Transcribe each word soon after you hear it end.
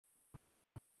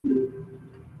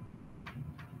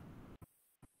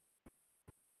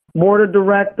Board of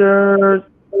Directors.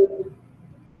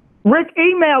 Rick,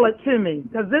 email it to me,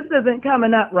 because this isn't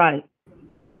coming up right.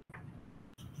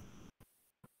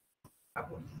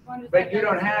 But you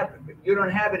don't have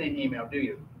it in email, do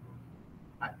you?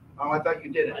 I thought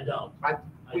you did it. I don't.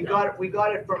 We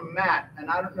got it from Matt, and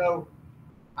I don't know.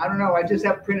 I just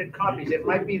have printed copies. It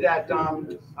might be that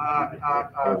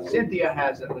Cynthia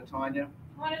has it, Latonya. You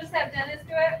want to just have Dennis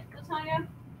do it, Latonya?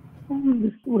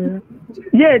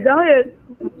 Yeah, go ahead.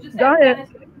 Just Go have ahead.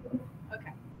 Dennis do it.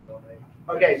 Okay.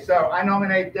 Okay, so I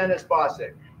nominate Dennis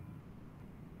Bosick.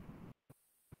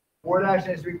 Board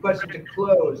action is requested to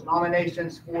close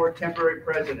nominations for temporary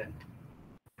president.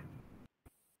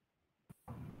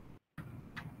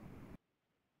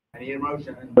 I need a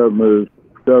motion. So moved.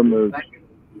 So moved. Thank you.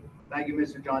 Thank you,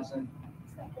 Mr. Johnson.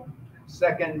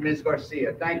 Second, Ms.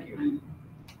 Garcia. Thank you.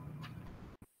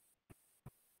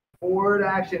 Board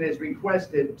action is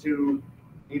requested to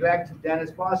elect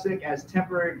Dennis Bosick as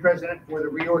temporary president for the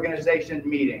reorganization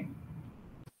meeting.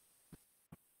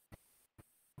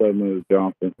 So moved,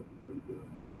 Johnson.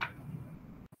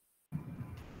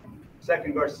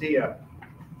 Second, Garcia.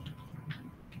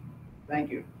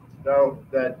 Thank you. So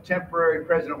the temporary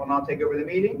president will now take over the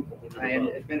meeting and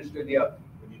administer the oath.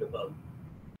 We need a vote.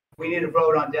 We need a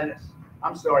vote on Dennis.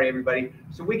 I'm sorry, everybody.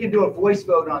 So we can do a voice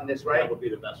vote on this, right? That would be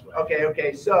the best way.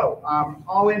 Okay. So,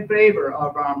 all in favor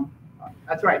of,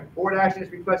 that's right. Board action is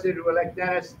requested to elect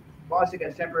Dennis Bosick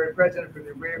as temporary president for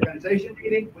the reorganization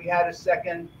meeting. We had a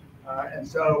second, and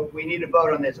so we need a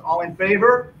vote on this. All in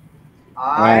favor?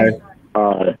 Aye.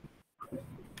 Aye.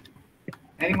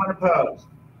 Anyone opposed?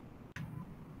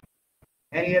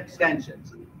 Any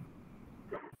abstentions?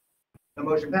 The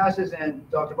motion passes, and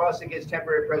Dr. Bosick is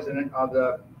temporary president of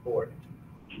the board.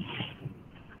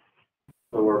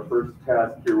 So our first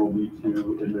task here will be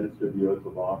to administer the oath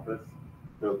of office.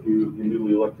 So if you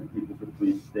newly elected people could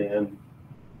please stand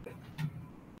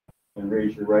and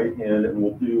raise your right hand, and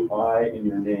we'll do I in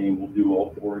your name. We'll do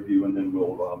all four of you, and then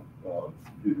we'll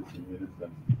do this in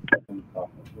unison.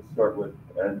 We'll start with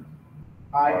Ed.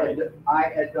 I,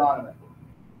 Ed Donovan.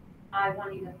 I,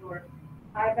 Juanita Thorpe.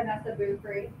 I, Vanessa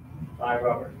Bufrey. I,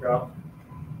 Robert Strauss.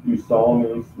 Do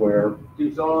solemnly swear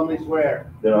Do solemnly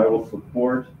swear that I will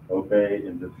support, obey,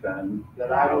 and defend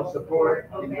that I will support,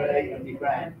 obey, and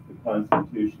defend the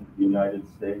Constitution of the United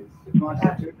States the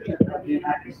Constitution of the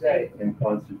United States and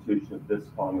Constitution of this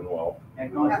Commonwealth,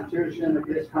 and Constitution of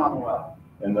this Commonwealth,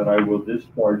 and that I will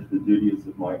discharge the duties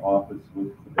of my office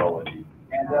with fidelity.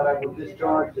 and that I will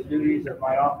discharge the duties of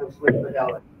my office with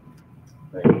fidelity.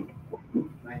 Thank you.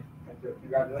 Thank you.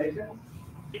 Congratulations.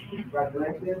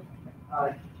 Congratulations.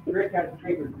 Rick has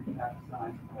papers we have to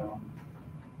sign.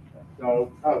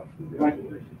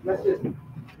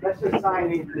 Let's just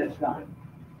sign these and it's done.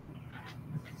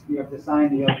 You have to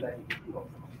sign the oath that you do.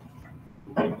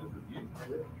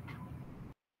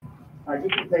 All right, you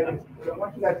can take it. So why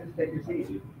don't you guys just take your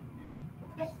seats?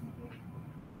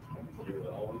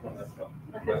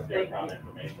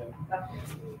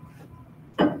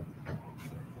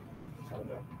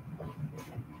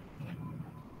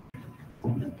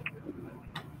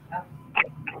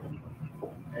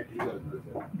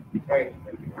 Okay.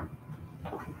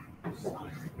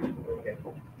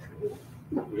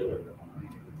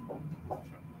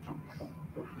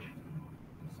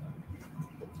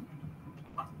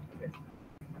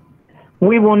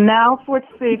 We will now switch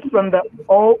seats from the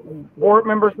old board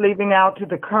members leaving out to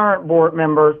the current board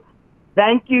members.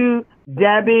 Thank you,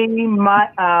 Debbie,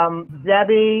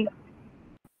 Debbie,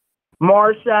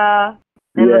 Marcia,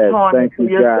 and Yes, Latonya thank for you,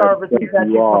 your guys. services Thank that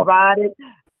you you all. provided.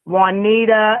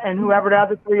 Juanita and whoever the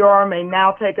other three are may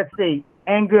now take a seat.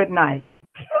 And good night.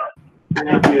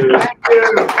 Thank you. Thank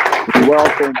you. You're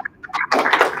welcome.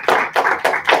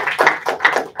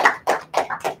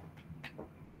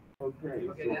 Okay,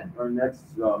 so our next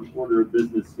order of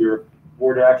business here,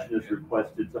 board action is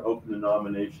requested to open the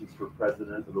nominations for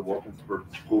president of the Wilkinsburg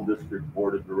School District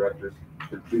Board of Directors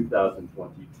for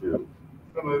 2022.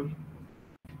 So moved.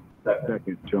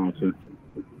 Second, Johnson.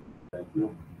 Thank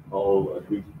you. I'll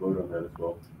agree to vote on that as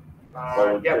well.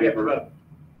 Yeah, we have to vote.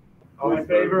 All in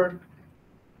favor?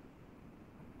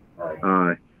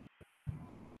 Aye.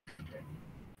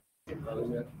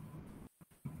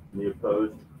 Any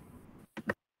opposed?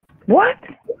 What?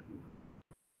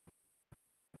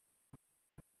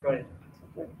 Go ahead.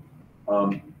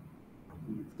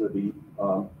 So the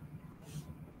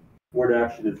board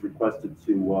action is requested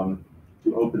to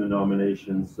open the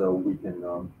nominations so we can,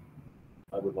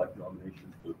 I would like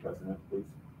nominations for the president, please.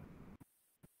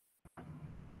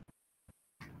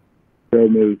 So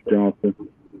moved, Johnson.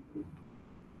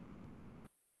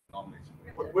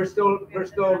 we're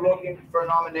still looking for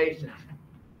nominations.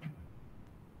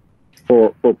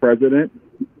 For president,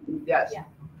 Yes. Yeah.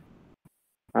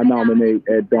 I nominate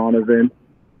Ed Donovan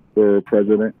for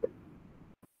president.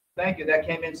 Thank you. That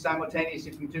came in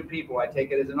simultaneously from two people. I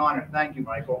take it as an honor. Thank you,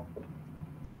 Michael.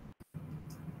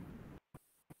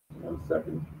 I'll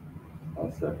second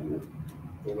it.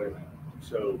 Well, wait a minute.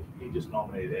 So he just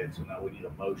nominated Ed, so now we need a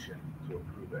motion to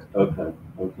approve it. Okay,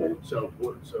 So,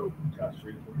 Josh,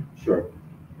 read it for me. sure.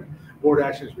 Board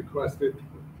action is requested.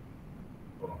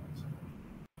 Hold on a second.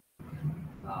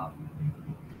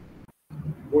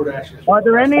 Board action is. Are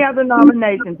there any requested- other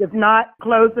nominations? If not,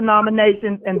 close the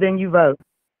nominations and then you vote.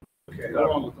 Okay, hold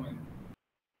on, Latonya.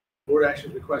 Board action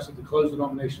is requested to close the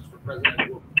nominations for president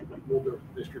of the School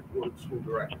District Board of School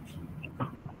Directors.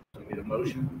 So we need a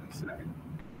motion and a second.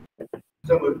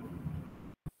 So moved.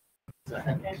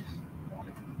 Second.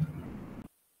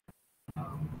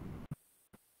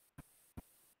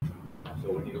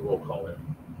 So we need a roll call in.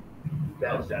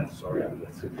 That's sorry.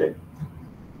 That's okay.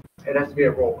 It has to be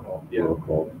a roll call. Yeah. Roll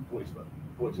call. Voice vote.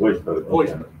 Voice vote. Voice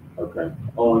okay. vote. Okay.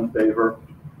 All in favor?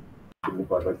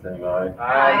 Signify by saying aye.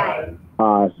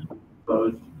 Aye.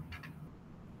 Opposed?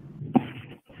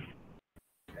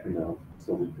 No,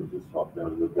 so we could just talk down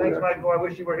to the board. Thanks, Michael. I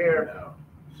wish you were here. No.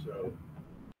 So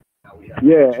now we have.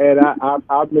 Yeah, Ed, I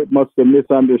must have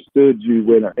misunderstood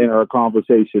you in our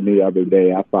conversation the other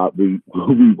day. I thought we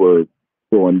were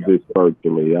doing this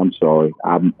virtually. I'm sorry.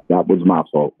 That was my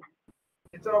fault.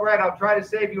 It's all right. I'll try to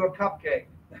save you a cupcake.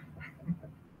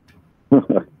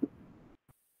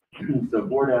 So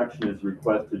board action is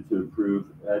requested to approve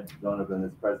Ed Donovan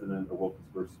as president of the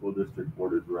Wilkinsburg School District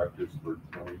Board of Directors for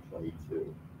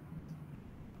 2022.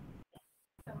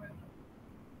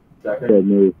 Second, So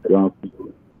moved, Johnson.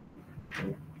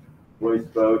 voice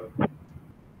vote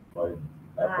by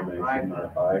acclamation.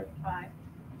 Aye.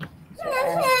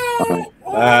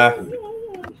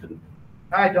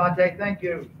 Hi, Dante. Thank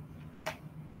you.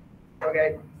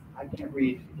 Okay. I can't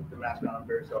read with the mask on. I'm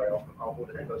very sorry. I'll hold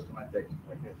it close to my face.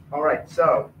 All right.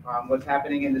 So what's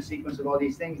happening in the sequence of all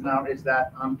these things now is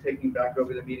that I'm taking back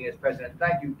over the meeting as president.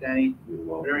 Thank you, Danny, You're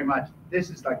welcome. very much.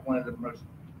 This is like one of the most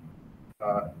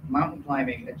mountain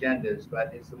climbing agendas,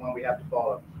 but it's the one we have to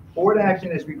follow. Board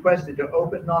action is requested to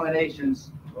open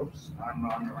nominations. Oops, I'm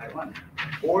on the right one.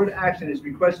 Board action is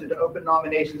requested to open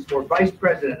nominations for vice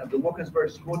president of the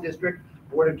Wilkinsburg School District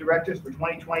Board of Directors for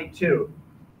 2022.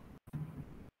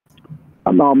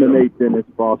 I nominate Dennis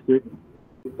Fawcett.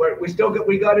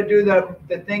 We got to do the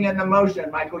thing in the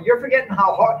motion, Michael. You're forgetting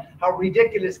how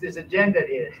ridiculous this agenda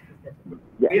is.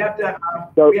 We have to.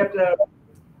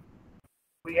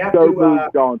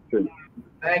 Moved, Johnson.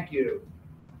 Thank you.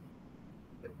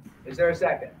 Is there a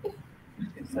second?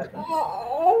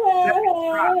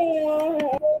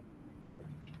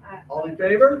 All in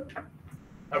favor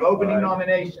of opening Aye.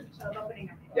 nominations?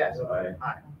 Yes. Aye.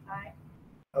 Aye.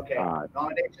 Okay. Aye.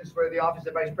 Nominations for the office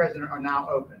of vice president are now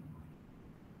open.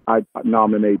 I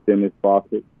nominate Dennis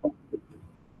Fawcett.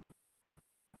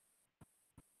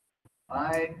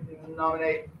 I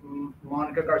nominate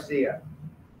Monica Garcia.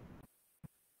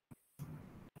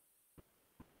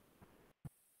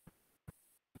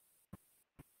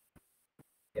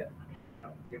 Yeah.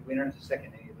 We don't have to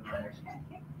second any of the nominations.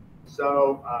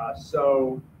 So,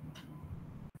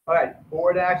 all right,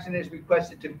 board action is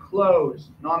requested to close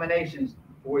nominations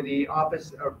for the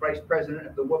office of vice president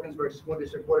of the Wilkinsburg School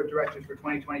District Board of Directors for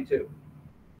 2022.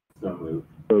 So moved.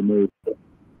 So moved.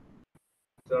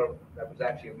 So that was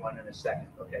actually a one and a second,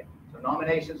 okay? So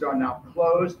nominations are now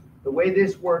closed. The way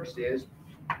this works is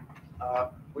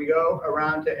we go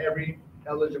around to every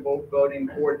eligible voting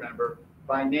board member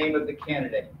by name of the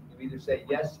candidate. You either say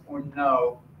yes or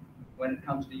no when it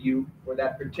comes to you for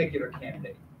that particular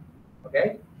candidate,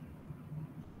 okay?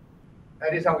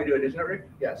 That is how we do it, isn't it, Rick?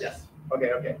 Yes. Yes.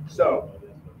 Okay. So,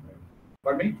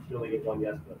 pardon me? You only get one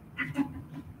yes vote.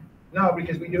 No,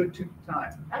 because we do it 2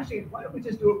 times. Actually, why don't we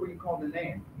just do it where you call the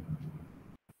name?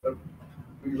 Of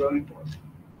who you're voting for.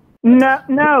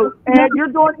 No, Ed,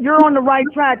 you're on the right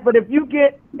track. But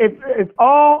if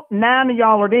all 9 of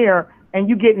y'all are there and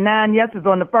you get 9 yeses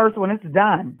on the first one, it's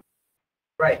done.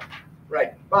 Right.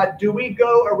 But do we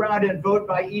go around and vote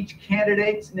by each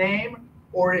candidate's name,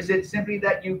 or is it simply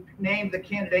that you name the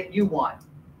candidate you want?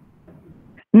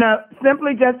 No,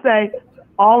 simply just say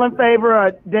all in favor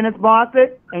of Dennis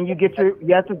Fawcett, and you get your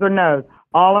yeses or nos.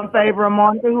 All in favor of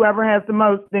Monica, whoever has the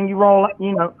most, then you roll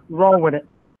with it.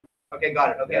 Okay, got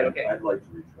it. Okay. I'd like to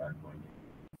retract my name.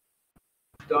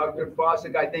 Dr.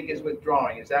 Fawcett, I think, is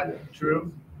withdrawing. Is that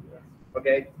true? Yes.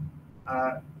 Okay.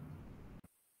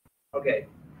 Okay.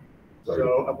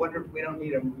 So I wonder if we don't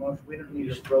need a motion, we don't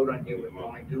need a vote on you,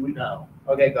 do we? No.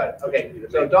 Okay, good. Okay,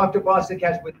 so Dr. Bostic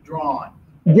has withdrawn.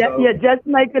 Yeah, So- yeah, just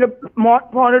make it a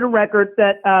part of the record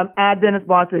that, I, Dennis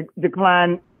Bostic,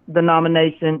 declined the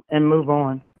nomination and move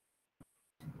on.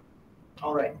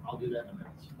 All right. I'll do that in a minute.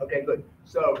 Okay, good.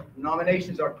 So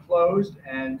nominations are closed,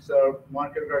 and so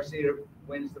Monica Garcia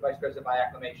wins the vice president by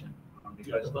acclamation.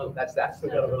 Because that's that. Still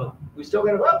gotta vote. We still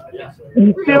got to vote? Yeah.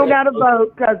 You still got to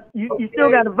vote, because you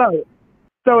still got to vote.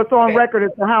 So it's on Okay. record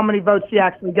as to how many votes she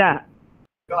actually got.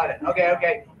 Got it.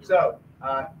 Okay. So,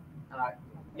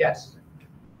 yes.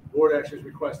 Board action is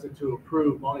requested to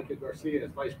approve Monica Garcia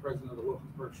as Vice President of the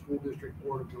Wilkinsburg School District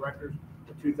Board of Directors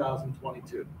for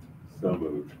 2022. So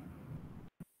moved.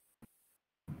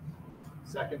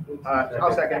 Second, please.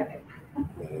 I'll second.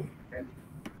 Okay.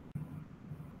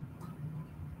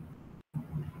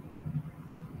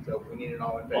 So we need an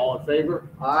all in favor. All in favor?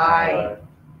 Aye.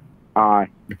 Aye.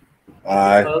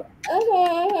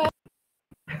 Aye.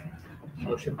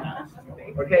 Motion passed.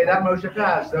 Okay, that motion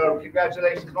passed. So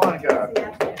congratulations, Monica.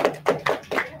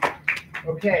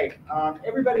 Okay,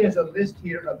 everybody has a list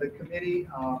here of the committees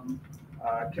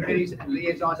and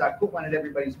liaisons. I put one at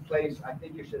everybody's place. I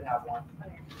think you should have one.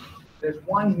 There's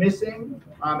one missing,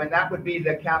 and that would be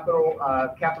the capital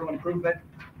improvement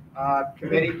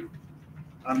committee.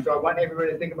 So I want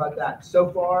everybody to think about that. So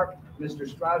far, Mr.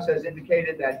 Strauss has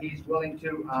indicated that he's willing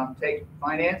to take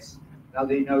finance now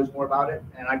that he knows more about it,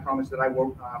 and I promise that I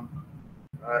will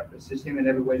assist him in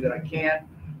every way that I can.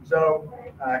 So,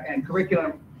 and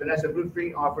curriculum, Vanessa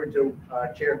Bootfree offered to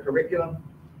chair curriculum.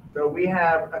 So we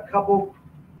have a couple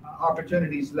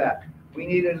opportunities left. We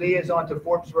need a liaison to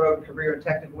Forbes Road Career and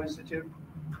Technical Institute.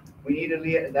 We need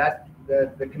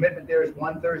the commitment there is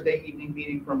one Thursday evening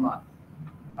meeting per month.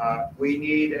 We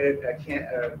need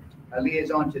a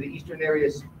liaison to the Eastern Area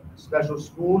Special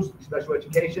Schools, Special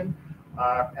Education,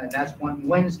 and that's one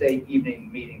Wednesday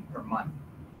evening meeting per month.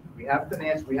 We have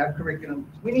finance, we have curriculum.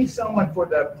 We need someone for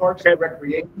the Parks and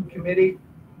Recreation Committee.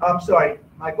 I'm sorry,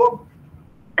 Michael?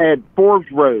 At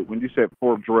Forbes Road, when you said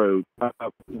Forbes Road,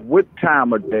 what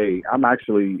time of day? I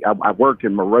work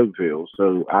in Monroeville,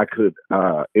 so I could,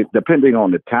 depending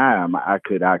on the time, I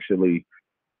could actually,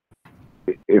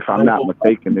 if I'm not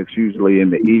mistaken, it's usually in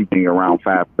the evening around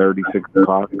 5:30, 6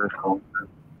 o'clock.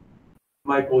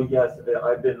 Michael, yes,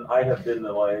 I have been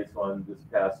the liaison this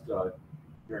past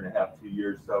year and a half, 2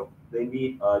 years. So they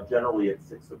meet generally at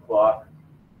 6 o'clock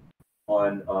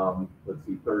on,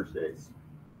 Thursdays.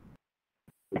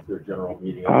 It's their general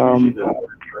meeting. It's usually the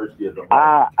Thursday of the month.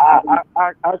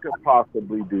 I could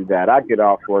possibly do that. I get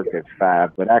off work at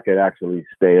 5, but I could actually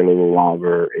stay a little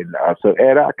longer. So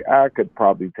Ed, I could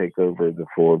probably take over the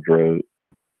Forbes Road.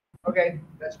 Okay,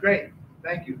 that's great.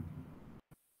 Thank you.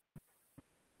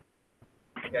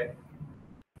 Okay.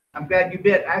 I'm glad you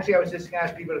bid. Actually, I was just going to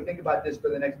ask people to think about this for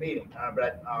the next meeting,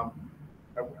 but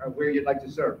where you'd like to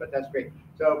serve, but that's great.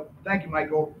 So thank you,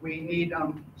 Michael. We need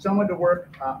someone to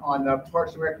work on the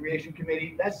Parks and Recreation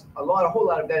Committee. That's a whole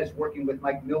lot of that is working with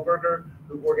Mike Milberger,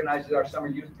 who organizes our summer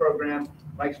youth program.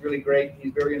 Mike's really great.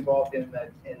 He's very involved in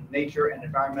nature and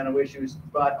environmental issues,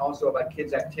 but also about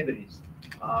kids' activities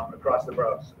across the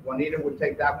boroughs. Juanita would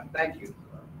take that one. Thank you.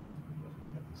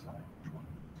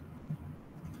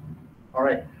 All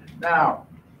right. Now,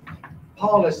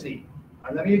 policy.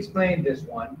 Let me explain this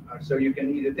one so you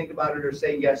can either think about it or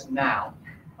say yes now.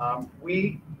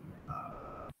 We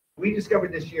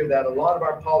discovered this year that a lot of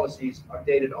our policies are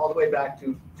dated all the way back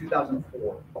to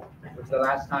 2004, which was the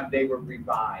last time they were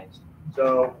revised.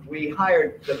 So we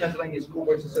hired the Pennsylvania School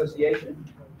Boards Association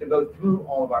to go through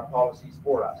all of our policies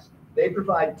for us. They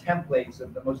provide templates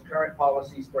of the most current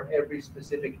policies for every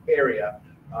specific area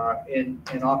in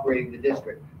operating the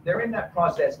district. They're in that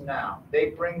process now. They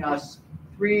bring us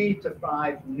 3 to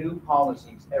 5 new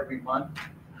policies every month.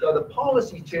 So the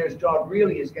policy chair's job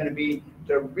really is going to be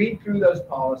to read through those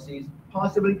policies,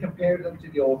 possibly compare them to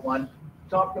the old one,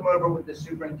 talk them over with the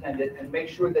superintendent, and make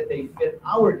sure that they fit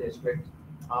our district,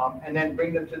 and then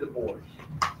bring them to the board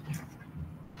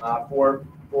for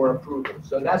approval.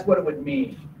 So that's what it would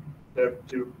mean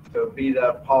to be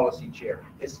the policy chair.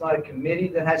 It's not a committee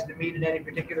that has to meet at any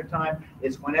particular time.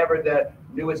 It's whenever the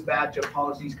newest batch of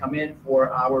policies come in for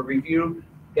our review,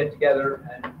 get together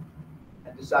and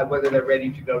decide whether they're ready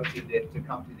to go to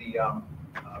come to the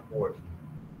board.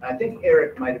 And I think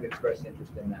Eric might have expressed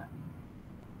interest in that.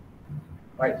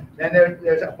 Right. Then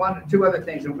there's two other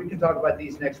things, and we can talk about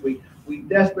these next week. We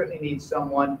desperately need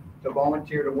someone to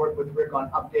volunteer to work with Rick on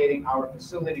updating our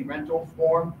facility rental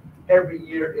form. Every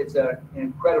year, it's an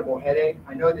incredible headache.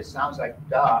 I know this sounds like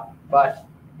duh, but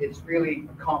it's really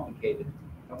complicated.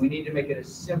 And we need to make it a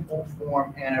simple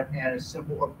form and a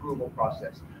simple approval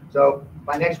process. So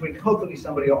by next week, hopefully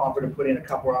somebody will offer to put in a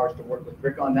couple hours to work with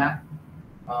Rick on that.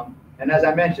 And as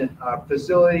I mentioned,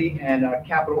 facility and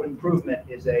capital improvement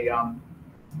is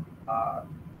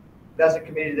that's a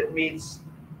committee that meets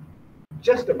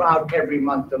just about every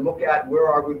month to look at where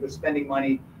are we with spending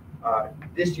money.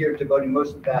 This year, devoting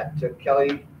most of that to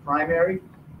Kelly primary.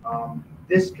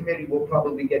 This committee will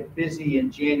probably get busy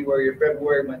in January or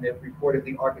February when the report of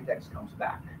the architects comes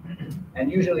back.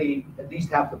 And usually at least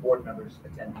half the board members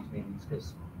attend these meetings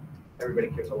because everybody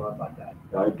cares a lot about that.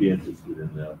 I'd be interested in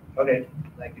that. Okay,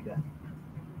 thank you, Dan.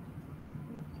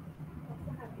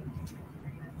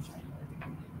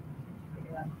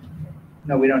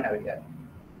 No, we don't have it yet.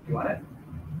 You want it?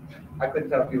 I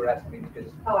couldn't tell if you were asking me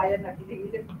because. Oh, I didn't know, you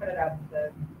didn't put it out to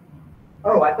the.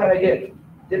 Oh, I thought I did.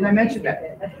 Didn't I mention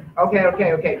that?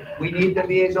 Okay. We need the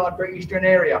liaison for Eastern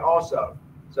area also.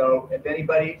 So if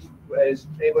anybody is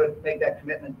able to make that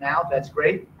commitment now, that's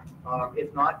great.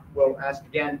 If not, we'll ask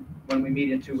again when we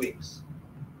meet in 2 weeks.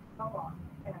 How long?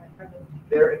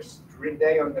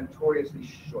 They are notoriously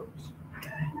short.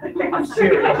 I'm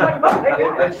serious.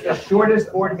 It's the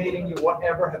shortest board meeting you will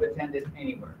ever have attended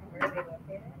anywhere. Where are they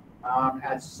located?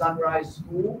 At Sunrise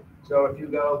School. So if you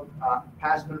go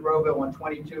past Monroeville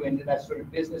 122 into that sort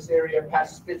of business area,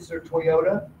 past Spitzer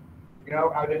Toyota, you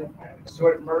know, out in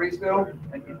sort of Murraysville,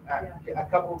 and a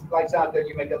couple of lights out there,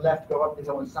 you make a left, go up the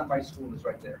hill, and Sunrise School is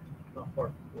right there.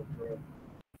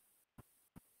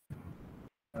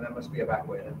 And that must be a back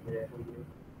way then.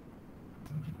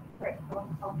 Right,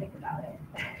 I'll think about it.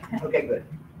 Okay, good.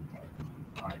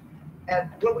 All right. And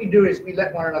what we do is we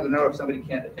let one another know if somebody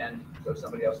can't attend, so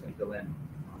somebody else can fill in.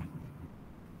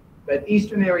 But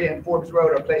Eastern area and Forbes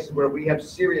Road are places where we have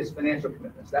serious financial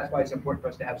commitments. That's why it's important for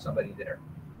us to have somebody there.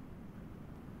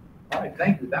 All right,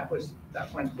 thank you. That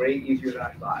went way easier than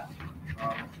I thought.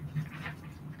 Are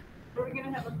we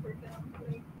gonna have a curriculum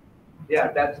committee?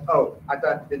 Yeah,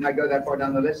 didn't I go that far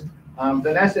down the list?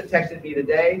 Vanessa texted me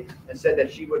today and said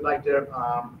that she would like to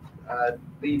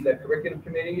lead the curriculum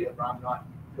committee, if I'm not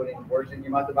putting words in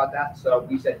your mouth about that. So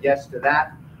we said yes to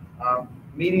that.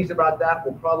 Meetings about that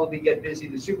will probably get busy.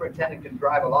 The superintendent can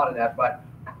drive a lot of that, but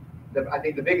I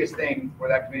think the biggest thing for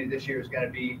that committee this year is going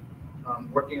to be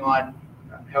working on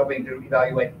helping to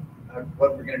evaluate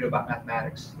what we're going to do about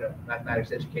mathematics, the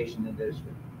mathematics education in the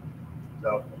district.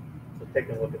 So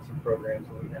taking a look at some programs,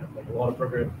 and we have like a lot of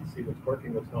programs to see what's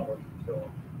working, what's not working,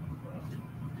 so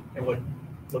and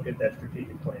look at that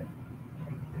strategic plan.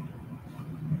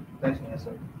 Thanks,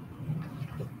 Vanessa.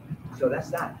 So that's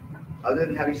that. Other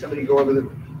than having somebody go over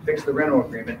fix the rental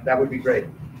agreement, that would be great.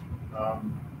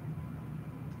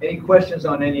 Any questions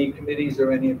on any committees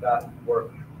or any of that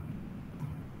work?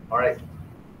 All right.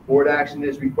 Board action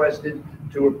is requested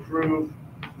to approve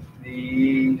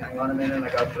hang on a minute, I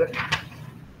got to flip.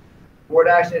 Board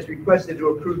action is requested to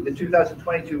approve the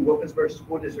 2022 Wilkinsburg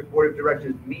School District Board of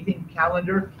Directors meeting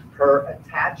calendar per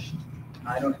attached.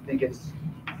 I don't think it's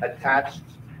attached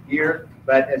here,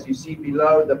 but as you see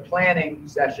below, the planning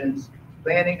sessions,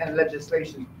 planning and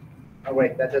legislation. Oh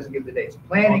wait, that doesn't give the dates.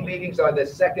 Planning meetings are the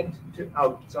it's on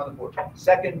the board.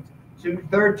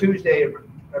 Third Tuesday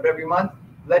of every month.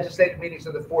 Legislative meetings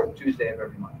are the fourth Tuesday of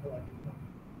every month.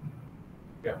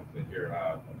 Yeah, here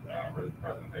for the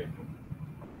presentation.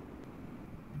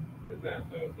 Is that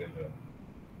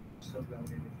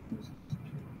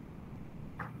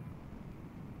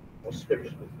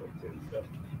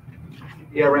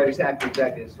Yeah, right, exactly.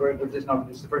 This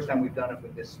is the first time we've done it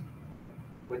with this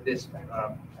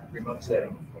remote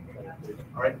setting.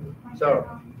 All right. So,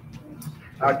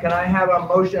 can I have a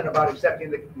motion about accepting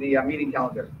the meeting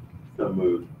calendar? So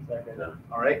moved.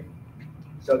 All right.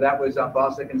 So that was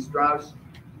Bostic and Strauss.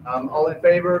 All in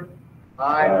favor?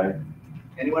 Aye.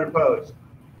 Anyone opposed?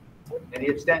 Any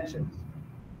abstentions?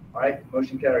 All right,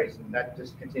 motion carries, and that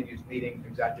just continues meeting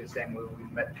exactly the same way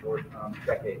we've met for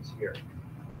decades here.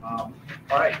 All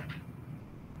right,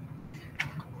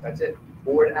 that's it.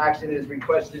 Board action is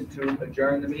requested to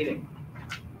adjourn the meeting.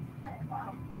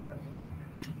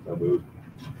 So moved.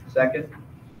 Second,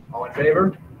 all in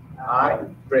favor? Aye.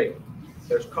 Great.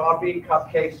 There's coffee,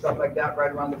 cupcakes, stuff like that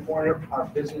right around the corner. Our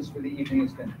business for the evening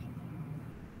is finished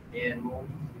in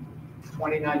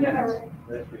 29 minutes.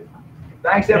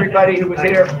 Thanks, everybody who was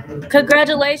here.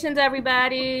 Congratulations,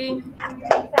 everybody.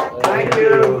 Thank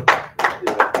you.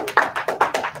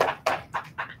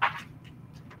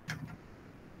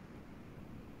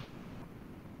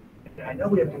 I know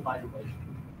we have to find a way.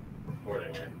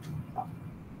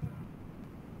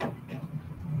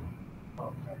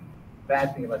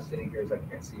 Bad thing about sitting here is I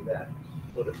can't see that.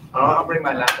 I'll bring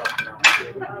my laptop now.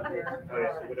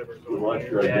 Whatever.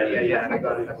 Unless you're Yeah, I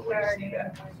got it. I want to see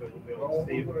that. So we'll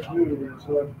be able to see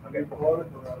it. Okay.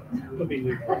 It'll be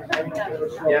new.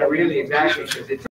 Yeah, really, exactly, because it's